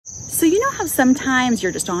So you know how sometimes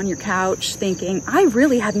you're just on your couch thinking, I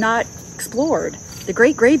really have not explored the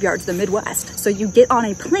great graveyards of the Midwest. So you get on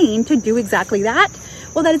a plane to do exactly that.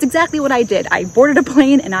 Well, that is exactly what I did. I boarded a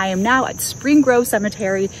plane and I am now at Spring Grove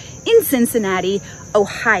Cemetery in Cincinnati,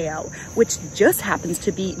 Ohio, which just happens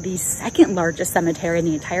to be the second largest cemetery in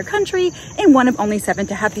the entire country and one of only 7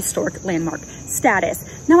 to have historic landmark status.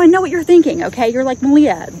 Now I know what you're thinking, okay? You're like,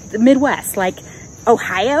 Malia, the Midwest, like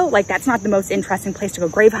Ohio, like that's not the most interesting place to go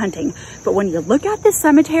grave hunting. But when you look at this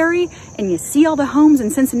cemetery and you see all the homes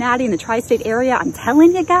in Cincinnati and the tri-state area, I'm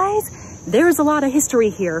telling you guys, there's a lot of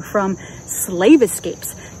history here, from slave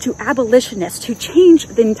escapes to abolitionists, to change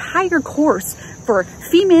the entire course for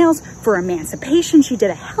females, for emancipation. She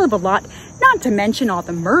did a hell of a lot, not to mention all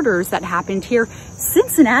the murders that happened here.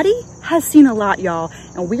 Cincinnati has seen a lot, y'all,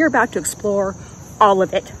 and we are about to explore all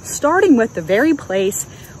of it, starting with the very place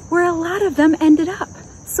where a lot of them ended up.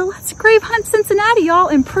 So let's grave hunt Cincinnati, y'all,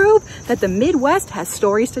 and prove that the Midwest has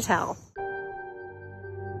stories to tell.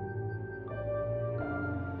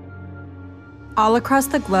 All across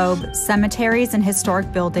the globe, cemeteries and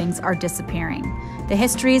historic buildings are disappearing. The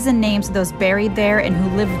histories and names of those buried there and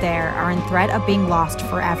who lived there are in threat of being lost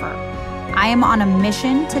forever. I am on a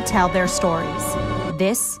mission to tell their stories.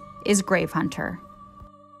 This is Grave Hunter.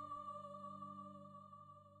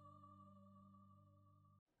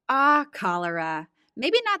 Ah, cholera.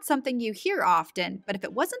 Maybe not something you hear often, but if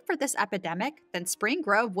it wasn't for this epidemic, then Spring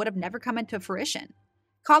Grove would have never come into fruition.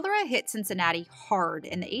 Cholera hit Cincinnati hard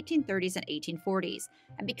in the 1830s and 1840s,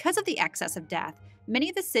 and because of the excess of death, many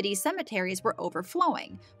of the city's cemeteries were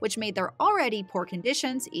overflowing, which made their already poor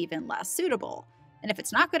conditions even less suitable. And if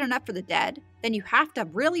it's not good enough for the dead, then you have to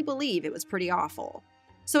really believe it was pretty awful.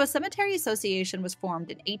 So a cemetery association was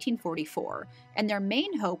formed in 1844, and their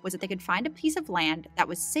main hope was that they could find a piece of land that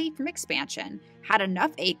was safe from expansion, had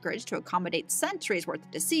enough acreage to accommodate centuries worth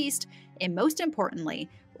of deceased, and most importantly,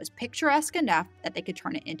 was picturesque enough that they could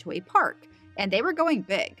turn it into a park. And they were going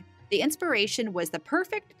big. The inspiration was the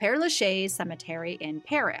perfect Père Lachaise cemetery in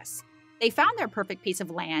Paris. They found their perfect piece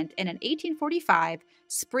of land, and in 1845,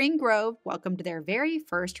 Spring Grove welcomed their very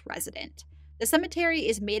first resident. The cemetery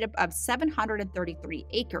is made up of 733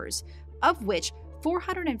 acres, of which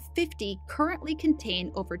 450 currently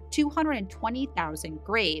contain over 220,000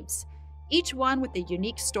 graves, each one with a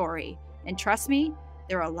unique story. And trust me,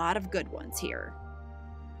 there are a lot of good ones here.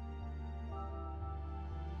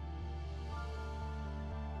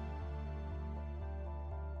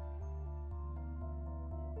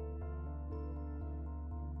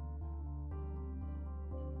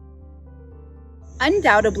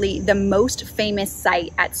 Undoubtedly, the most famous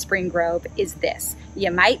site at Spring Grove is this.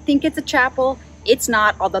 You might think it's a chapel. It's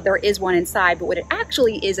not, although there is one inside, but what it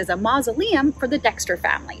actually is a mausoleum for the Dexter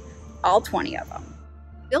family, all 20 of them.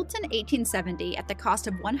 Built in 1870 at the cost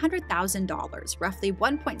of $100,000, roughly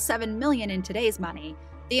 $1.7 million in today's money,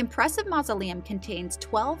 the impressive mausoleum contains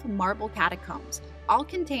 12 marble catacombs, all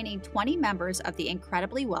containing 20 members of the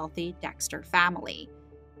incredibly wealthy Dexter family.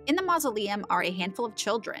 In the mausoleum are a handful of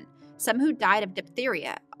children, some who died of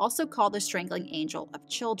diphtheria, also called the strangling angel of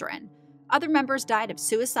children. Other members died of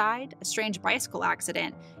suicide, a strange bicycle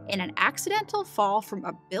accident, and an accidental fall from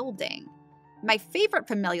a building. My favorite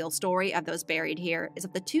familial story of those buried here is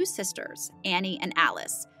of the 2 sisters, Annie and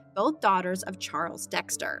Alice, both daughters of Charles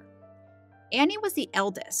Dexter. Annie was the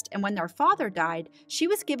eldest, and when their father died, she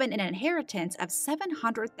was given an inheritance of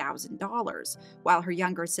 $700,000, while her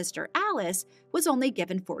younger sister Alice was only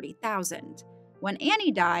given $40,000. When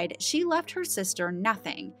Annie died, she left her sister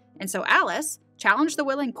nothing, and so Alice challenged the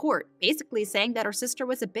will in court, basically saying that her sister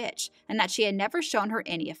was a bitch and that she had never shown her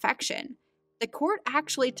any affection. The court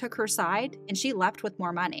actually took her side, and she left with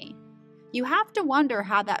more money. You have to wonder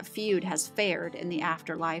how that feud has fared in the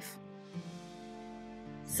afterlife.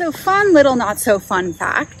 So fun little not so fun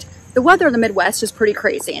fact. The weather in the Midwest is pretty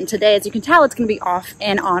crazy, and today, as you can tell, it's going to be off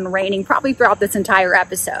and on raining probably throughout this entire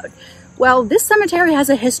episode. Well, this cemetery has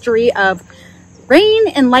a history of rain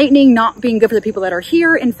and lightning not being good for the people that are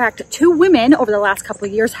here. In fact, 2 women over the last couple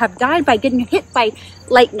of years have died by getting hit by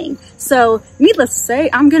lightning. So, needless to say,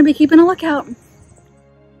 I'm going to be keeping a lookout.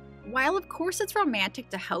 While of course it's romantic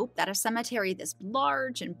to hope that a cemetery this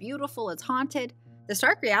large and beautiful is haunted, the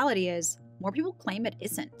stark reality is more people claim it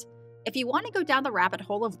isn't. If you want to go down the rabbit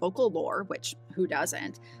hole of local lore, which who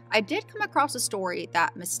doesn't, I did come across a story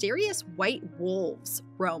that mysterious white wolves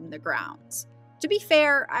roam the grounds. To be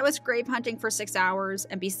fair, I was grave hunting for 6 hours,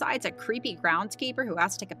 and besides a creepy groundskeeper who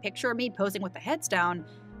asked to take a picture of me posing with a headstone,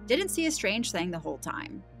 didn't see a strange thing the whole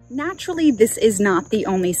time. Naturally, this is not the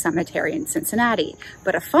only cemetery in Cincinnati,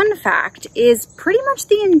 but a fun fact is pretty much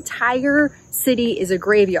the entire city is a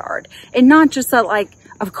graveyard, and not just a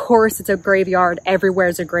Of course, it's a graveyard. Everywhere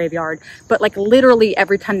is a graveyard. But like literally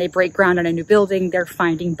every time they break ground on a new building, they're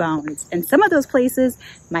finding bones. And some of those places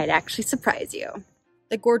might actually surprise you.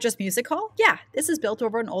 The gorgeous music hall? Yeah, this is built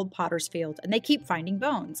over an old potter's field, and they keep finding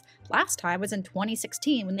bones. Last time was in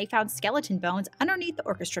 2016 when they found skeleton bones underneath the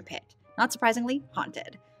orchestra pit. Not surprisingly,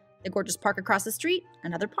 haunted. The gorgeous park across the street?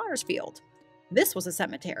 Another potter's field. This was a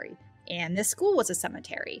cemetery. And this school was a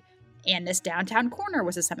cemetery. And this downtown corner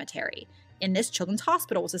was a cemetery. And this children's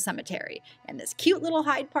hospital was a cemetery. And this cute little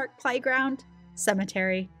Hyde Park playground?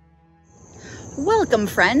 Cemetery. Welcome,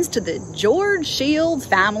 friends, to the George Shields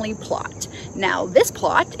family plot. Now, this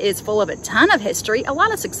plot is full of a ton of history, a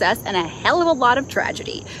lot of success, and a hell of a lot of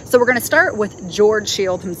tragedy. So we're going to start with George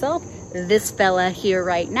Shields himself, this fella here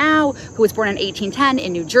right now, who was born in 1810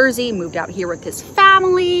 in New Jersey, moved out here with his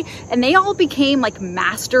family, and they all became like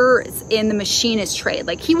masters in the machinist trade.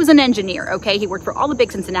 Like, he was an engineer, okay? He worked for all the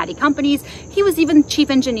big Cincinnati companies. He was even chief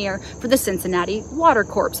engineer for the Cincinnati Water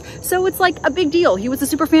Corps. So it's like a big deal. He was a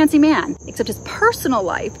super fancy man, except his personal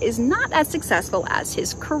life is not as successful as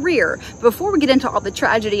his career. Before we get into all the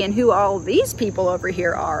tragedy and who all these people over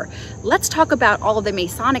here are, let's talk about all of the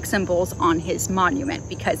Masonic symbols on his monument,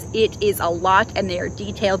 because it is a lot, and they are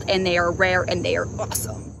detailed, and they are rare, and they are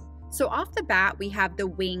awesome. So off the bat, we have the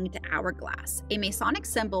winged hourglass, a Masonic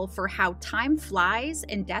symbol for how time flies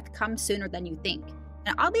and death comes sooner than you think.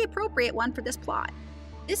 An oddly appropriate one for this plot.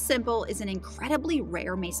 This symbol is an incredibly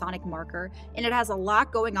rare Masonic marker, and it has a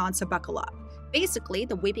lot going on, so buckle up. Basically,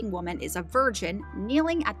 the weeping woman is a virgin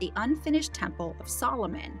kneeling at the unfinished Temple of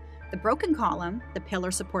Solomon. The broken column, the pillar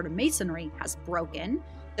support of masonry, has broken.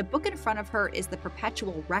 The book in front of her is the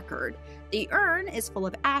perpetual record. The urn is full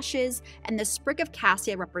of ashes, and the sprig of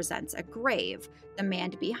cassia represents a grave. The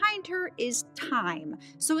man behind her is time.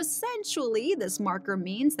 So essentially, this marker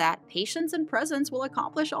means that patience and presence will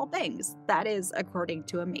accomplish all things. That is, according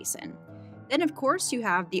to a Mason. Then, of course, you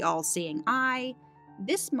have the all-seeing eye.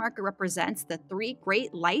 This marker represents the 3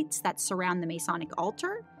 great lights that surround the Masonic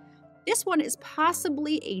altar. This one is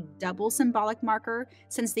possibly a double symbolic marker,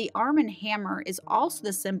 since the arm and hammer is also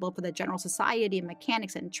the symbol for the General Society of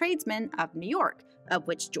Mechanics and Tradesmen of New York, of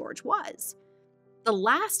which George was. The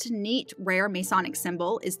last neat, rare Masonic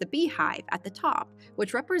symbol is the beehive at the top,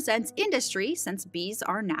 which represents industry, since bees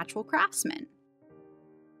are natural craftsmen.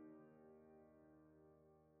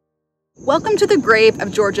 Welcome to the grave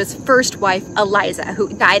of George's first wife, Eliza, who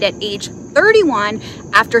died at age 31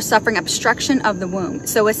 after suffering obstruction of the womb,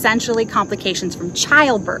 so essentially complications from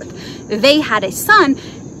childbirth. They had a son,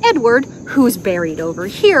 Edward, who's buried over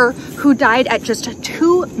here, who died at just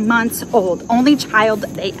 2 months old, only child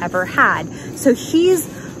they ever had. So he's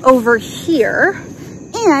over here,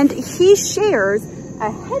 and he shares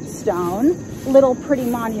a headstone, little pretty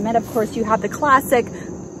monument. Of course, you have the classic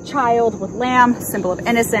child with lamb, symbol of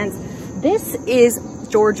innocence. This is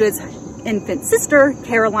George's infant sister,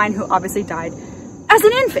 Caroline, who obviously died as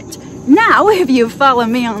an infant. Now, if you follow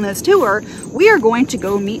me on this tour, we are going to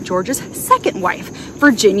go meet George's second wife,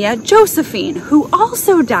 Virginia Josephine, who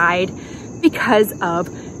also died because of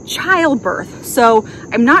childbirth. So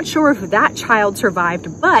I'm not sure if that child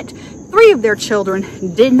survived, but 3 of their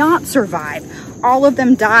children did not survive. All of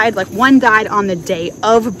them died. Like, one died on the day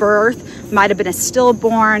of birth, might have been a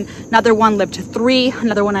stillborn. Another one lived to 3.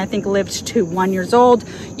 Another one, I think, lived to 1 year old.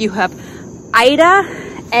 You have Ida,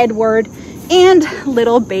 Edward, and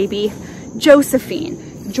little baby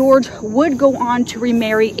Josephine. George would go on to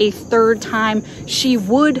remarry a 3rd time. She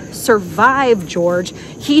would survive George.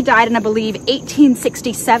 He died in, I believe,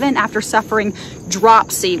 1867 after suffering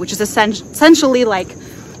dropsy, which is essentially like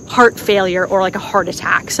heart failure or like a heart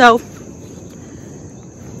attack. So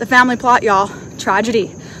the family plot, y'all,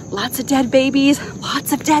 tragedy. Lots of dead babies,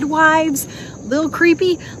 lots of dead wives, little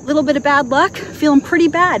creepy, little bit of bad luck, feeling pretty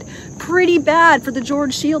bad for the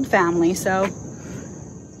George Shield family. So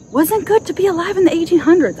wasn't good to be alive in the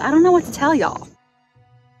 1800s. I don't know what to tell y'all.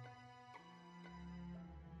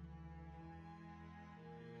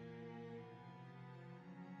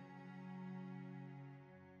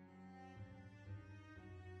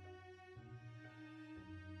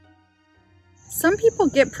 Some people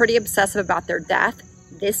get pretty obsessive about their death.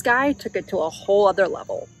 This guy took it to a whole other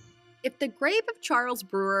level. If the grave of Charles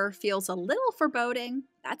Breuer feels a little foreboding,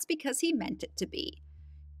 that's because he meant it to be.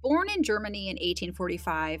 Born in Germany in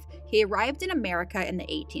 1845, he arrived in America in the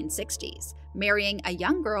 1860s, marrying a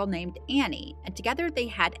young girl named Annie, and together they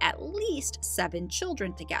had at least 7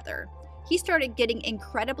 children together. He started getting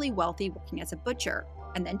incredibly wealthy working as a butcher,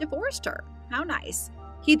 and then divorced her. How nice.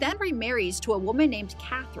 He then remarries to a woman named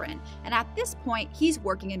Catherine, and at this point, he's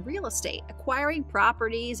working in real estate, acquiring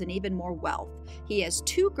properties and even more wealth. He has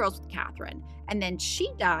 2 girls with Catherine, and then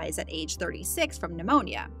she dies at age 36 from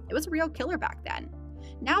pneumonia. It was a real killer back then.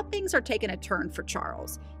 Now things are taking a turn for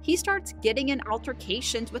Charles. He starts getting in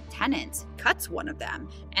altercations with tenants, cuts one of them,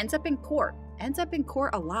 ends up in court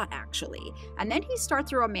a lot actually, and then he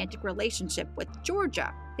starts a romantic relationship with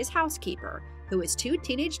Georgia, his housekeeper, who his 2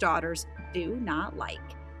 teenage daughters do not like.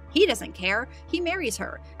 He doesn't care, he marries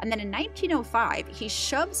her, and then in 1905, he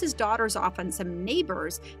shoves his daughters off on some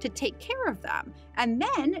neighbors to take care of them, and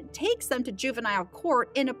then takes them to juvenile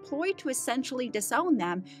court in a ploy to essentially disown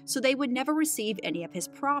them so they would never receive any of his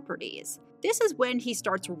properties. This is when he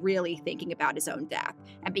starts really thinking about his own death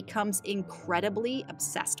and becomes incredibly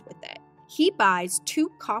obsessed with it. He buys 2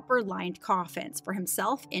 copper-lined coffins for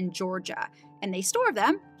himself in Georgia, and they store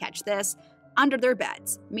them, catch this, under their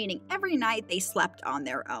beds, meaning every night they slept on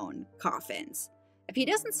their own coffins. If he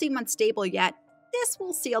doesn't seem unstable yet, this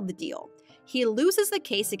will seal the deal. He loses the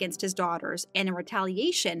case against his daughters and in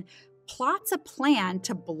retaliation plots a plan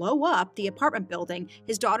to blow up the apartment building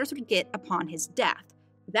his daughters would get upon his death.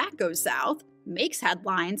 That goes south, makes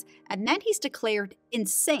headlines, and then he's declared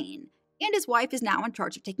insane, and his wife is now in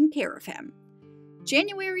charge of taking care of him.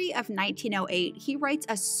 January of 1908, he writes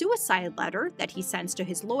a suicide letter that he sends to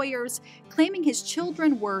his lawyers, claiming his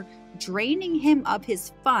children were draining him of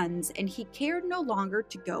his funds and he cared no longer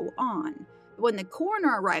to go on. When the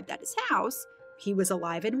coroner arrived at his house, he was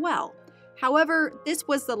alive and well. However, this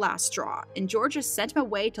was the last straw, and Georgia sent him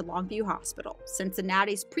away to Longview Hospital,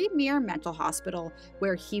 Cincinnati's premier mental hospital,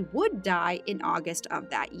 where he would die in August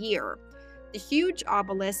of that year. The huge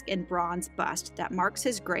obelisk and bronze bust that marks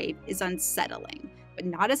his grave is unsettling, but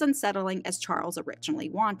not as unsettling as Charles originally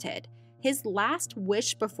wanted. His last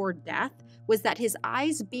wish before death was that his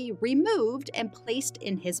eyes be removed and placed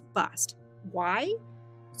in his bust. Why?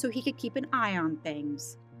 So he could keep an eye on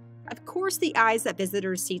things. Of course, the eyes that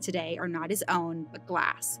visitors see today are not his own, but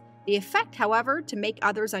glass. The effect, however, to make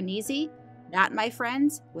others uneasy, that, my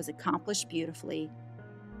friends, was accomplished beautifully.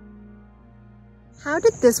 How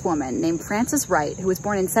did this woman named Frances Wright, who was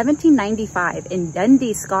born in 1795 in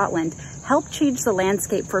Dundee, Scotland, help change the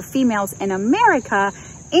landscape for females in America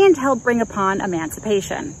and help bring upon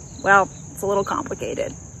emancipation? Well, it's a little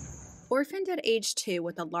complicated. Orphaned at age 2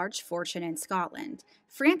 with a large fortune in Scotland,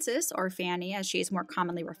 Frances, or Fanny as she is more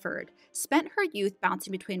commonly referred, spent her youth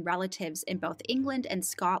bouncing between relatives in both England and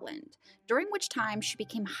Scotland, during which time she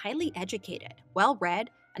became highly educated,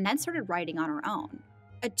 well-read, and then started writing on her own.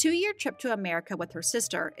 A 2-year trip to America with her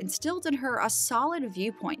sister instilled in her a solid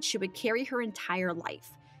viewpoint she would carry her entire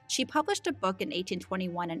life. She published a book in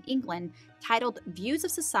 1821 in England titled Views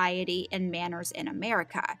of Society and Manners in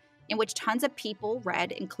America, in which tons of people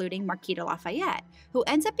read, including Marquis de Lafayette, who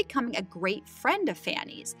ends up becoming a great friend of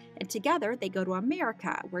Fanny's, and together they go to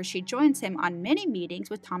America, where she joins him on many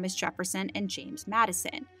meetings with Thomas Jefferson and James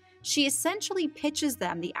Madison. She essentially pitches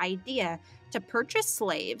them the idea to purchase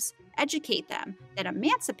slaves, educate them, then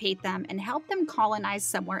emancipate them, and help them colonize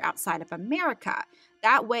somewhere outside of America.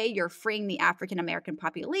 That way, you're freeing the African American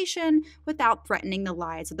population without threatening the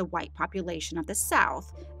lives of the white population of the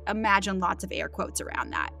South. Imagine lots of air quotes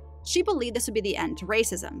around that. She believed this would be the end to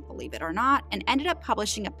racism, believe it or not, and ended up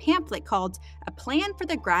publishing a pamphlet called A Plan for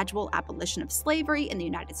the Gradual Abolition of Slavery in the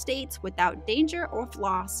United States Without Danger or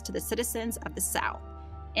Loss to the Citizens of the South.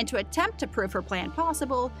 And to attempt to prove her plan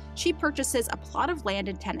possible, she purchases a plot of land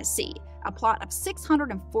in Tennessee, a plot of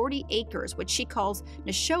 640 acres, which she calls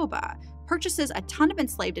Neshoba, purchases a ton of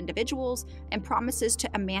enslaved individuals, and promises to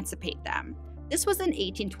emancipate them. This was in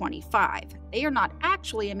 1825. They are not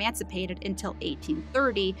actually emancipated until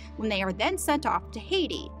 1830, when they are then sent off to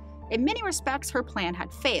Haiti. In many respects, her plan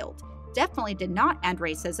had failed. Definitely did not end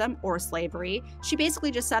racism or slavery. She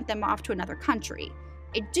basically just sent them off to another country.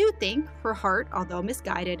 I do think her heart, although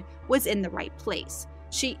misguided, was in the right place.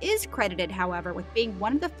 She is credited, however, with being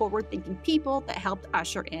one of the forward-thinking people that helped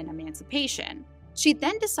usher in emancipation. She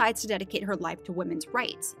then decides to dedicate her life to women's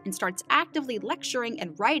rights and starts actively lecturing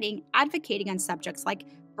and writing, advocating on subjects like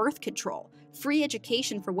birth control, free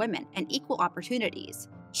education for women, and equal opportunities.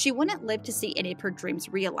 She wouldn't live to see any of her dreams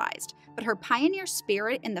realized, but her pioneer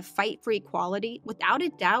spirit in the fight for equality, without a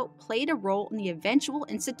doubt, played a role in the eventual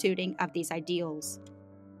instituting of these ideals.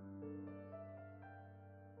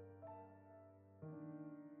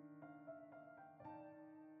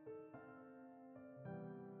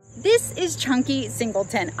 This is Chunkie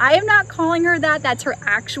Singleton. I am not calling her that, that's her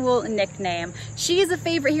actual nickname. She is a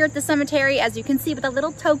favorite here at the cemetery, as you can see with the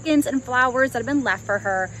little tokens and flowers that have been left for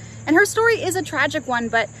her. And her story is a tragic one,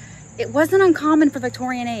 but it wasn't uncommon for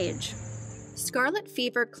Victorian age. Scarlet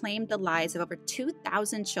fever claimed the lives of over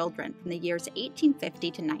 2,000 children from the years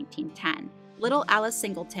 1850 to 1910. Little Alice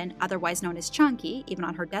Singleton, otherwise known as Chunkie, even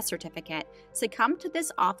on her death certificate, succumbed to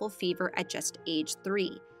this awful fever at just age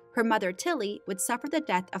 3. Her mother, Tilly, would suffer the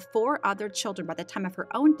death of 4 other children by the time of her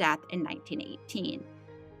own death in 1918.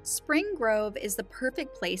 Spring Grove is the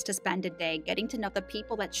perfect place to spend a day getting to know the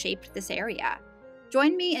people that shaped this area.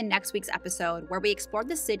 Join me in next week's episode where we explore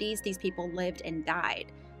the cities these people lived and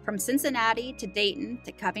died. From Cincinnati to Dayton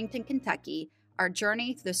to Covington, Kentucky, our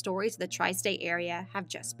journey through the stories of the tri-state area have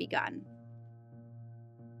just begun.